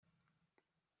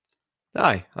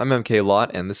Hi, I'm MK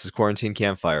Lot, and this is Quarantine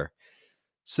Campfire.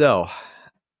 So,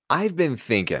 I've been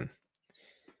thinking,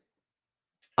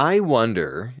 I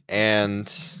wonder,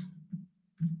 and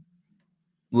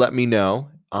let me know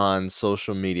on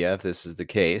social media if this is the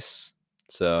case.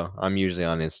 So, I'm usually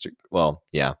on Insta. Well,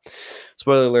 yeah.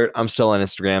 Spoiler alert, I'm still on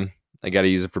Instagram. I got to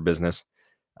use it for business.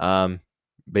 Um,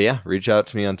 but yeah, reach out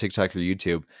to me on TikTok or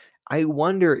YouTube. I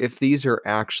wonder if these are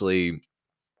actually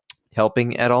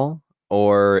helping at all,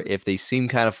 or if they seem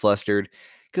kind of flustered,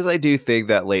 because I do think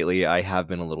that lately I have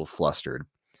been a little flustered.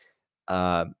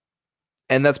 Uh,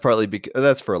 and that's partly because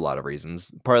that's for a lot of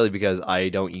reasons. Partly because I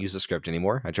don't use a script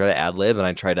anymore. I try to ad lib and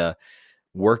I try to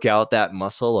work out that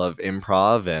muscle of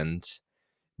improv and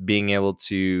being able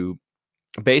to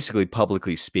basically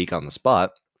publicly speak on the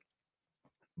spot.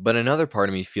 But another part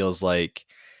of me feels like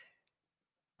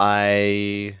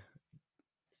I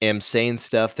am saying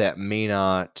stuff that may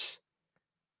not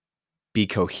be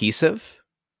cohesive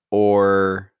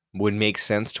or would make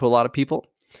sense to a lot of people.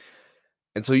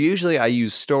 And so usually I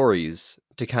use stories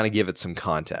to kind of give it some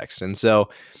context. And so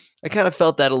I kind of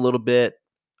felt that a little bit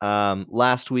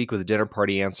last week with a dinner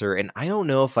party answer. And I don't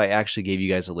know if I actually gave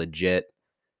you guys a legit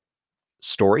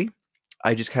story.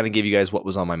 I just kind of gave you guys what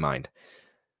was on my mind.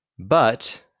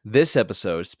 But this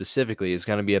episode specifically is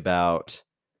going to be about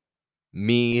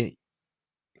me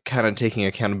kind of taking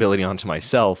accountability onto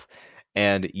myself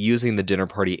and using the dinner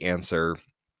party answer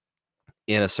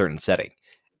in a certain setting.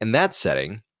 And that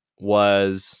setting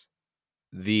was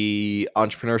the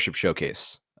entrepreneurship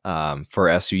showcase for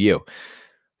SUU.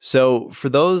 So, for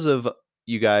those of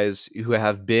you guys who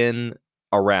have been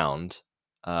around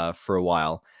for a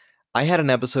while, I had an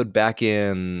episode back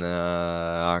in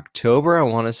October, I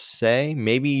want to say,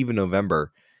 maybe even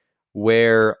November,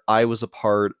 where I was a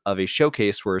part of a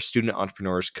showcase where student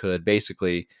entrepreneurs could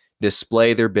basically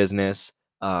display their business,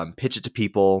 pitch it to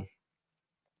people,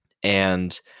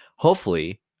 and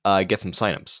hopefully get some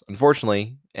signups.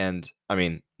 Unfortunately, and I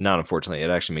mean, not unfortunately,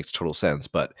 it actually makes total sense,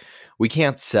 but we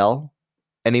can't sell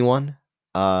anyone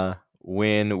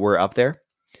when we're up there.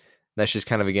 That's just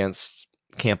kind of against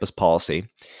campus policy.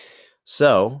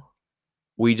 So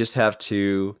we just have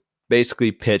to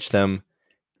basically pitch them,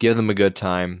 give them a good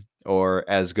time, or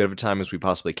as good of a time as we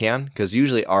possibly can, because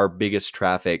usually our biggest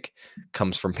traffic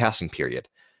comes from passing period.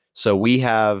 So we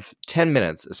have 10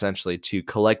 minutes essentially to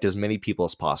collect as many people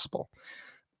as possible.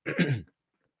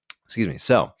 Excuse me.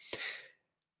 So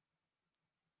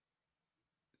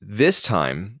this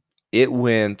time it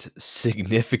went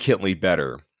significantly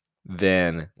better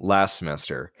than last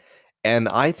semester. And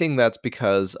I think that's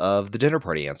because of the dinner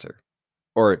party answer,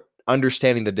 or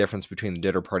understanding the difference between the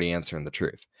dinner party answer and the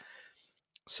truth.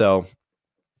 So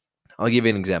I'll give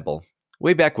you an example.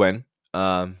 Way back when,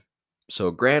 so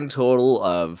a grand total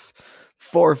of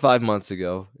 4 or 5 months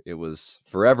ago, it was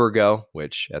forever ago,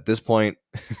 which at this point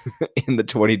in the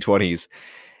 2020s,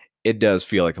 it does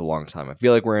feel like a long time. I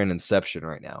feel like we're in Inception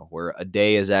right now, where a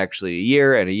day is actually a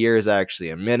year and a year is actually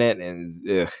a minute. And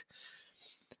ugh.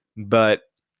 But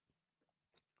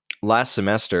last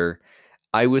semester,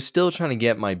 I was still trying to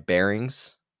get my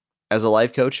bearings as a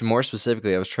life coach. And more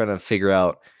specifically, I was trying to figure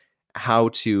out how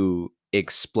to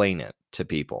explain it to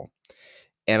people.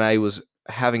 And I was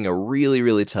having a really,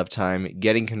 really tough time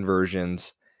getting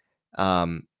conversions,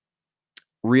 um,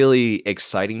 really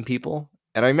exciting people.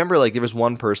 And I remember like there was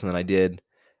one person that I did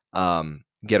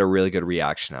get a really good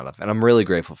reaction out of, and I'm really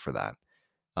grateful for that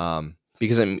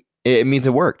because it means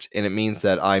it worked, and it means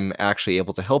that I'm actually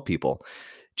able to help people,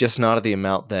 just not at the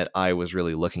amount that I was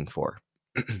really looking for.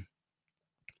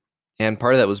 And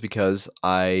part of that was because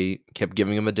I kept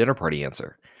giving him a dinner party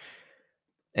answer.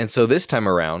 And so this time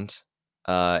around,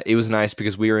 it was nice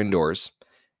because we were indoors.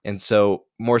 And so,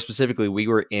 more specifically, we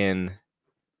were in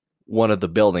one of the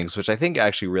buildings, which I think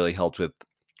actually really helped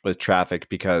with traffic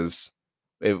because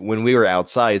when we were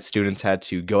outside, students had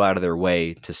to go out of their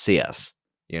way to see us,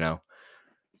 you know.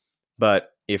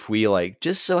 But if we like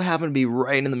just so happen to be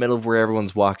right in the middle of where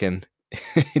everyone's walking,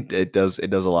 it does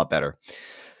a lot better.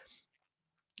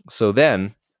 So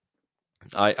then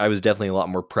I was definitely a lot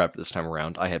more prepped this time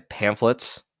around. I had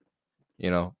pamphlets,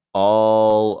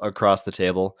 all across the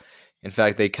table. In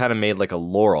fact, they kind of made like a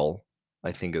laurel,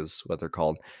 I think is what they're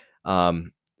called.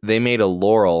 They made a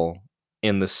laurel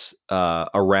in this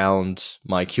around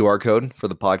my QR code for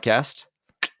the podcast.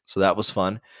 So that was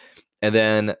fun. And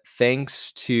then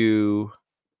thanks to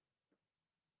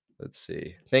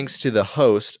the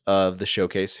host of the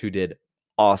showcase who did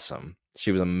awesome.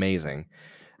 She was amazing.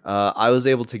 I was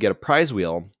able to get a prize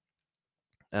wheel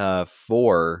uh,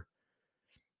 for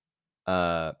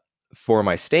uh, for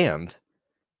my stand,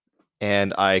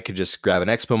 and I could just grab an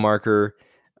expo marker,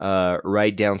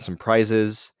 write down some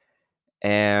prizes,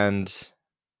 and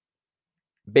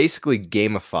basically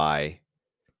gamify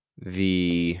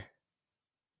the.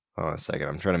 Hold on a second.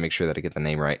 I'm trying to make sure that I get the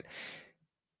name right.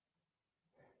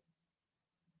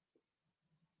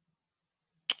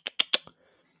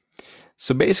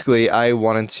 So basically, I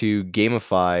wanted to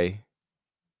gamify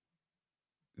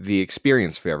the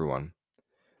experience for everyone.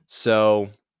 So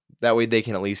that way they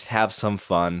can at least have some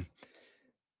fun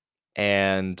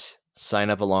and sign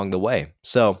up along the way.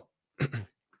 So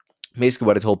basically,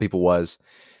 what I told people was,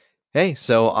 hey,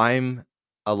 so I'm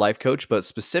a life coach, but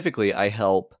specifically, I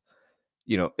help,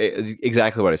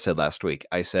 exactly what I said last week.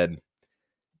 I said,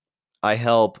 I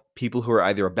help people who are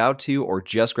either about to or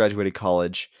just graduated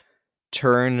college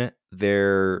turn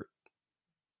their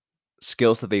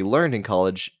skills that they learned in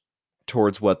college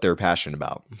towards what they're passionate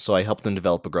about. So I help them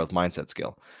develop a growth mindset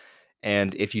skill.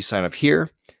 And if you sign up here,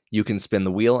 you can spin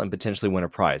the wheel and potentially win a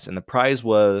prize. And the prize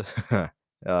was, yeah,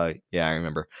 I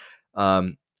remember.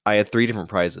 I had 3 different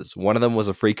prizes. One of them was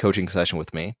a free coaching session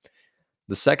with me.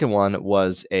 The second one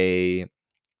was a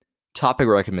topic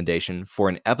recommendation for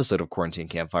an episode of Quarantine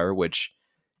Campfire, which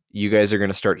you guys are going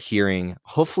to start hearing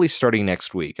hopefully starting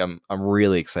next week. I'm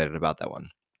really excited about that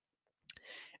one.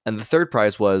 And the third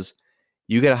prize was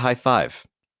you get a high five,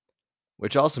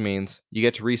 which also means you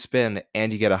get to respin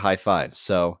and you get a high five.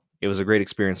 So it was a great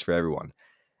experience for everyone.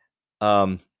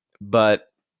 But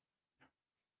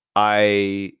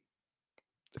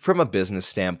from a business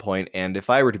standpoint, and if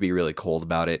I were to be really cold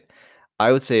about it,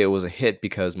 I would say it was a hit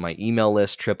because my email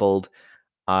list tripled.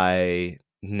 I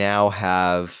now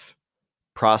have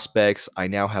prospects. I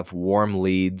now have warm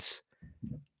leads.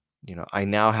 I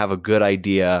now have a good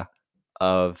idea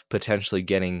of potentially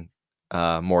getting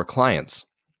more clients.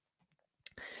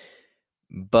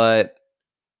 But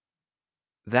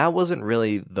that wasn't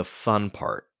really the fun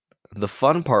part. The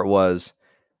fun part was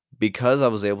because I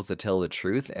was able to tell the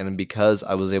truth and because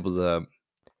I was able to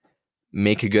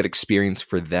make a good experience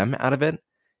for them out of it,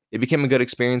 it became a good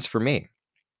experience for me.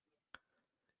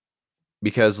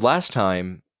 Because last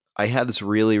time I had this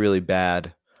really, really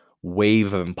bad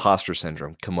wave of imposter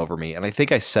syndrome come over me. And I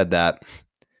think I said that.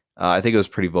 I think I was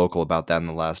pretty vocal about that in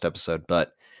the last episode.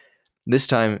 But this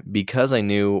time, because I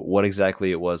knew what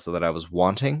exactly it was that I was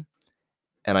wanting,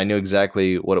 and I knew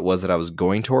exactly what it was that I was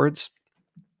going towards,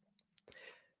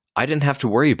 I didn't have to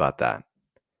worry about that.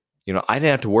 I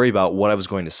didn't have to worry about what I was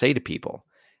going to say to people.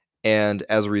 And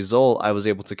as a result, I was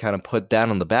able to kind of put that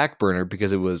on the back burner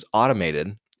because it was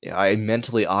automated. I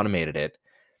mentally automated it.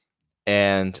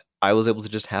 And I was able to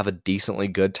just have a decently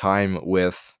good time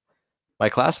with my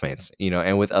classmates,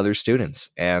 and with other students.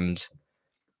 And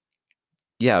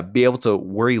yeah, be able to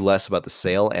worry less about the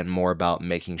sale and more about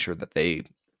making sure that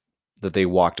they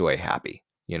walked away happy.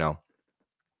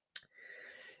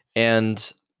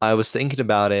 And I was thinking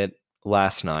about it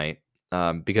last night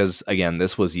because, again,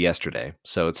 this was yesterday,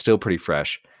 so it's still pretty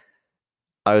fresh.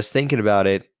 I was thinking about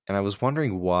it, and I was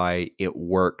wondering why it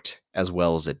worked as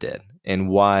well as it did, and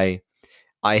why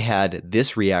I had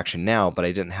this reaction now, but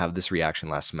I didn't have this reaction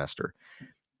last semester.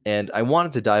 And I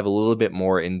wanted to dive a little bit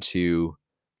more into,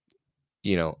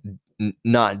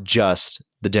 not just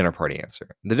the dinner party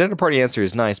answer. The dinner party answer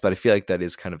is nice, but I feel like that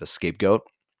is kind of a scapegoat.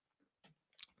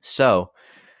 So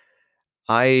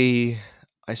I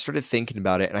started thinking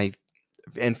about it,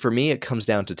 and for me, it comes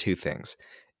down to 2 things.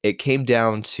 It came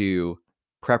down to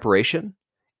preparation,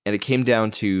 and it came down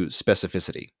to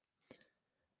specificity.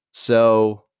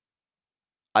 So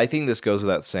I think this goes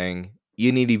without saying,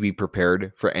 you need to be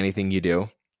prepared for anything you do.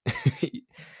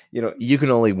 You can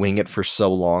only wing it for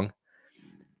so long.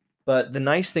 But the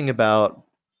nice thing about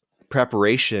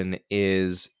preparation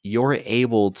is you're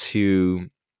able to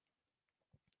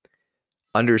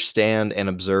understand and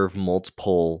observe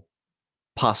multiple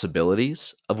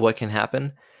possibilities of what can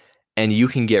happen, and you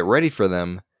can get ready for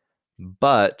them.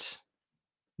 But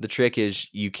the trick is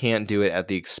you can't do it at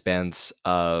the expense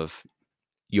of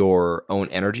your own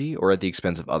energy or at the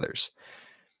expense of others.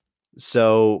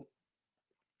 So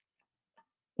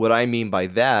what I mean by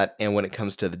that, and when it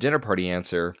comes to the dinner party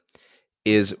answer,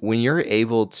 is when you're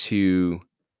able to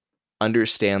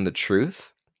understand the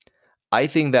truth, I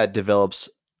think that develops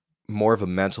more of a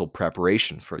mental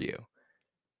preparation for you.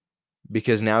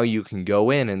 Because now you can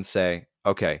go in and say,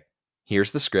 okay,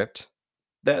 here's the script.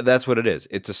 That's what it is.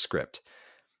 It's a script.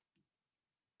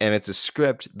 And it's a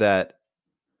script that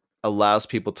allows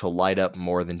people to light up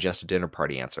more than just a dinner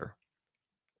party answer.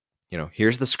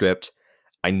 Here's the script.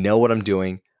 I know what I'm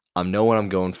doing. I know what I'm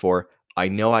going for. I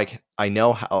know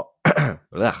how ugh,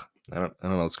 I don't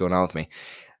know what's going on with me.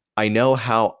 I know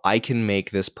how I can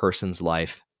make this person's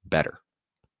life better.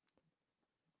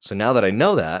 So now that I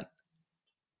know that,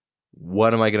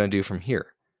 what am I going to do from here?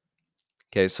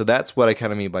 Okay, so that's what I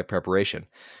kind of mean by preparation.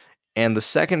 And the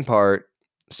second part,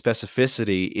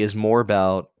 specificity, is more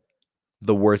about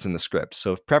the words in the script.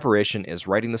 So if preparation is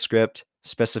writing the script,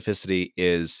 specificity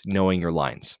is knowing your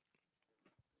lines.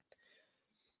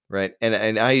 Right?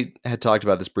 And I had talked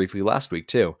about this briefly last week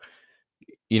too.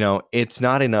 It's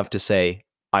not enough to say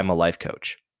I'm a life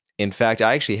coach. In fact,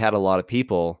 I actually had a lot of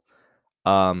people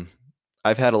um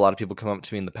I've had a lot of people come up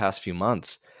to me in the past few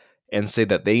months and say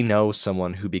that they know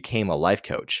someone who became a life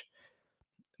coach,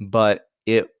 but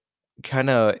it kind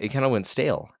of went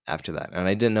stale after that, and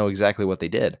I didn't know exactly what they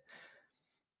did.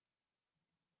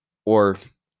 Or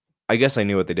I guess I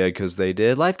knew what they did because they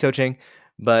did life coaching,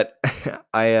 but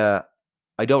I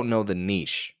don't know the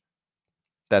niche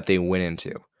that they went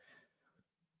into,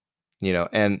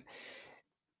 and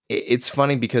it's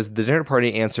funny because the dinner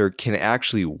party answer can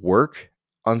actually work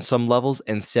on some levels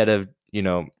instead of,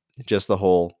 just the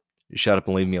whole shut up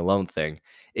and leave me alone thing.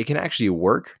 It can actually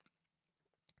work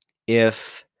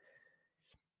if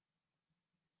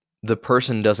the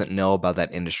person doesn't know about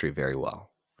that industry very well.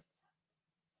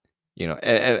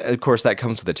 And of course that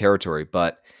comes with the territory,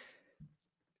 but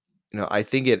I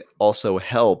think it also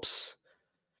helps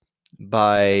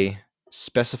by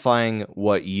specifying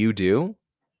what you do.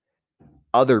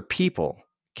 Other people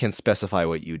can specify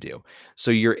what you do. So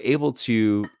you're able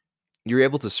to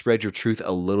spread your truth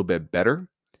a little bit better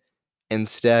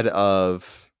instead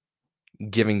of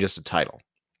giving just a title.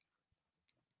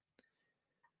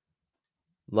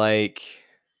 Like,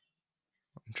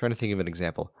 I'm trying to think of an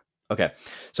example. Okay.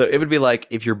 So it would be like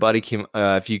if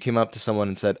if you came up to someone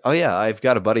and said, "Oh yeah, I've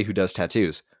got a buddy who does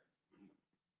tattoos."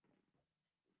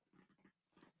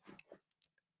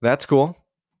 That's cool.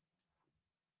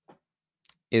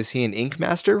 Is he an ink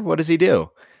master? What does he do?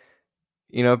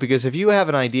 Because if you have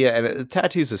an idea, and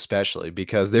tattoos especially,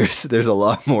 because there's a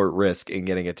lot more risk in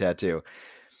getting a tattoo.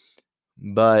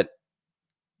 But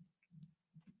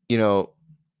you know,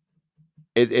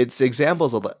 it's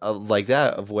examples of like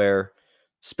that, of where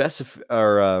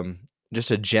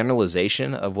just a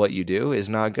generalization of what you do is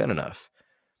not good enough.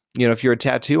 If you're a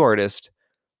tattoo artist,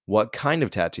 what kind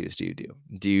of tattoos do you do?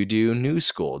 Do you do new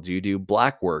school? Do you do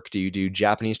black work? Do you do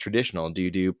Japanese traditional? Do you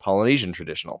do Polynesian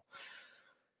traditional?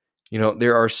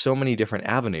 There are so many different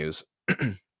avenues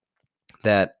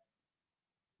that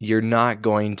you're not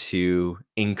going to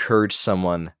encourage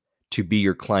someone to be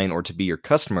your client or to be your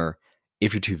customer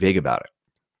if you're too vague about it.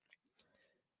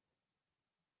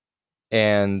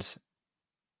 And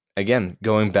again,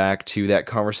 going back to that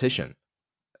conversation,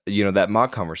 that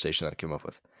mock conversation that I came up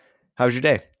with. How was your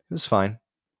day? It was fine.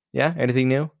 Yeah, anything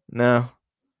new? No.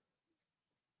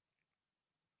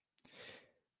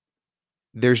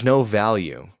 There's no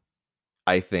value,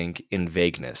 I think, in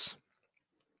vagueness.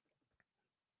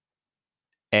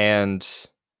 And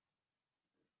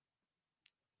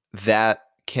that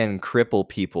can cripple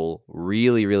people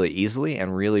really, really easily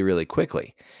and really, really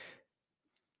quickly.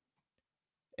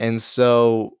 And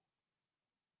so,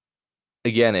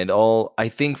 again, I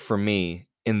think for me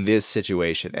in this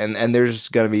situation, and there's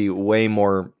going to be way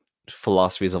more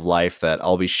philosophies of life that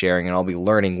I'll be sharing and I'll be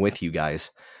learning with you guys.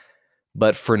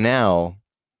 But for now,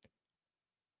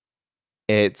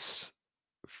 it's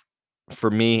for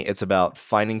me, it's about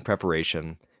finding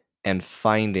preparation and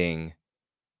finding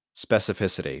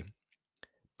specificity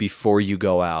before you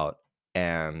go out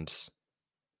and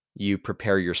you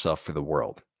prepare yourself for the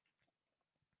world,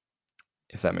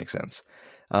 if that makes sense.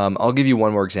 I'll give you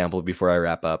one more example before I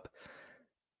wrap up.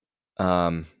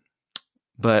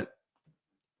 But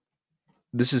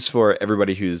this is for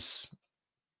everybody who's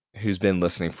been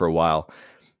listening for a while.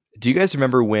 Do you guys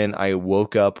remember when I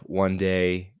woke up one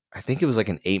day? I think it was like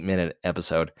an 8-minute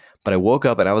episode, but I woke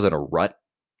up and I was in a rut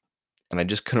and I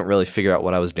just couldn't really figure out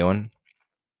what I was doing.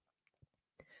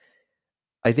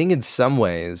 I think in some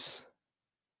ways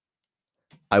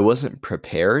I wasn't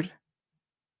prepared.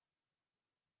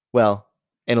 Well,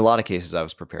 in a lot of cases I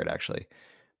was prepared actually,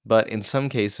 but in some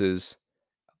cases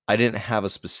I didn't have a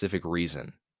specific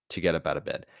reason to get up out of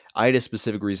bed. I had a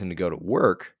specific reason to go to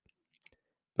work,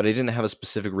 but I didn't have a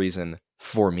specific reason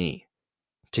for me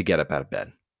to get up out of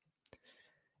bed.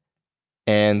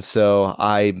 And so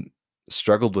I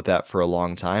struggled with that for a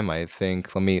long time. I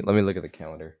think let me look at the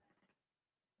calendar.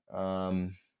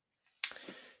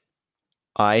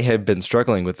 I have been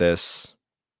struggling with this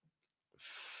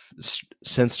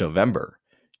since November,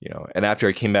 and after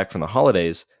I came back from the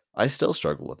holidays, I still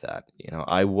struggle with that.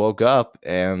 I woke up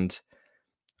and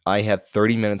I had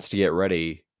 30 minutes to get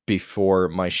ready before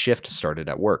my shift started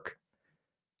at work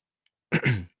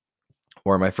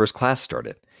or my first class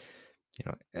started.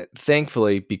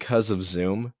 Thankfully, because of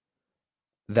Zoom,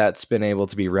 that's been able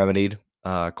to be remedied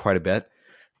quite a bit.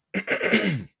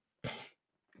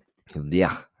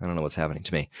 Yeah, I don't know what's happening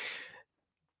to me.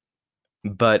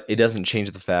 But it doesn't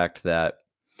change the fact that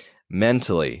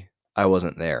mentally I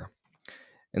wasn't there.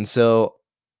 And so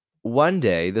one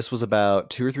day, this was about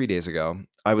 2 or 3 days ago,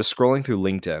 I was scrolling through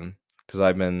LinkedIn because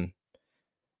I've been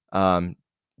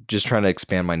just trying to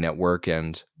expand my network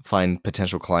and find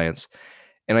potential clients.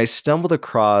 And I stumbled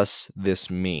across this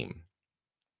meme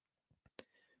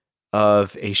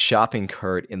of a shopping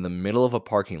cart in the middle of a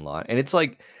parking lot. And it's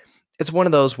one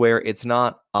of those where it's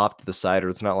not off to the side or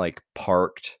it's not like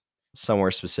parked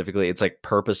somewhere specifically. It's like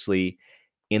purposely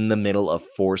in the middle of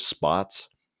 4 spots.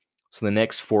 So the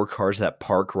next 4 cars that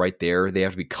park right there, they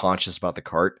have to be conscious about the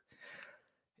cart.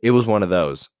 It was one of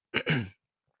those.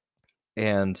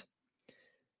 And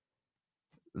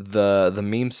the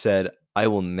meme said, "I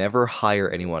will never hire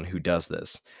anyone who does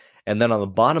this." And then on the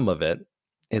bottom of it,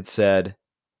 it said,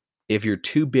 "If you're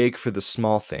too big for the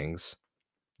small things,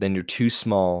 then you're too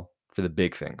small for the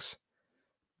big things."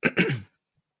 And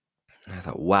I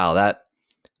thought, wow, that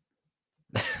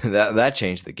that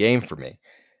changed the game for me.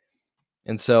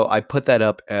 And so I put that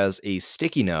up as a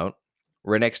sticky note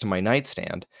right next to my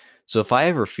nightstand. So if I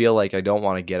ever feel like I don't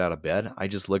want to get out of bed, I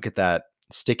just look at that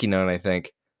sticky note and I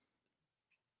think,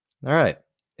 all right,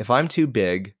 if I'm too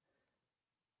big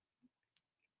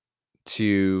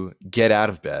to get out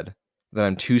of bed, then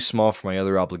I'm too small for my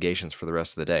other obligations for the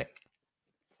rest of the day.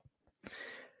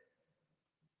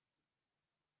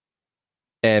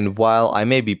 And while I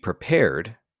may be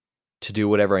prepared to do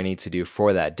whatever I need to do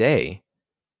for that day,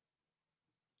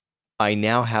 I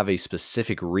now have a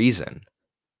specific reason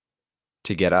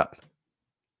to get up.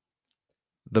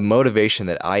 The motivation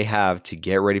that I have to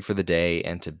get ready for the day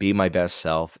and to be my best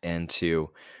self and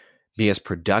to be as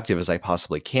productive as I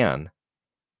possibly can,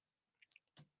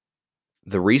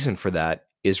 the reason for that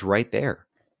is right there.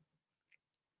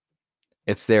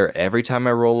 It's there every time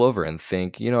I roll over and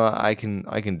think, I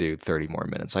can do 30 more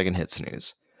minutes. I can hit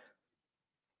snooze.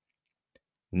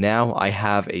 Now I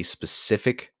have a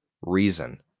specific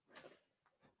reason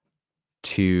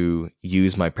to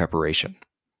use my preparation.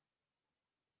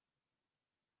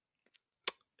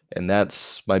 And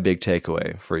that's my big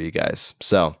takeaway for you guys.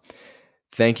 So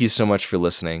thank you so much for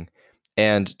listening.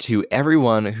 And to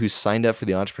everyone who signed up for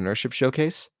the Entrepreneurship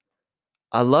Showcase,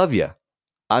 I love you.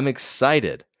 I'm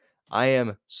excited. I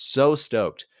am so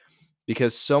stoked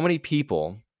because so many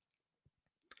people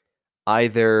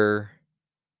there's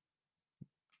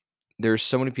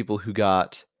so many people who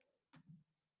got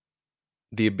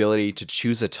the ability to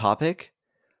choose a topic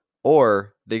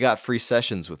or they got free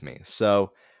sessions with me.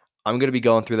 So I'm going to be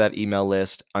going through that email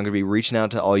list. I'm going to be reaching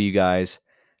out to all you guys.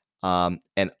 And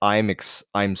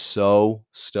I'm so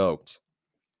stoked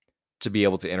to be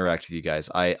able to interact with you guys.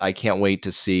 I can't wait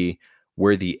to see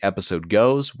where the episode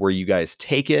goes, where you guys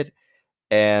take it,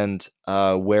 and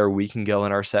where we can go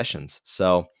in our sessions.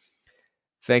 So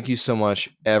thank you so much,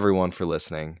 everyone, for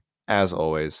listening, as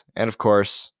always. And of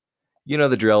course, you know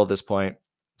the drill at this point.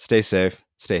 Stay safe,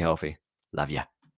 stay healthy. Love ya.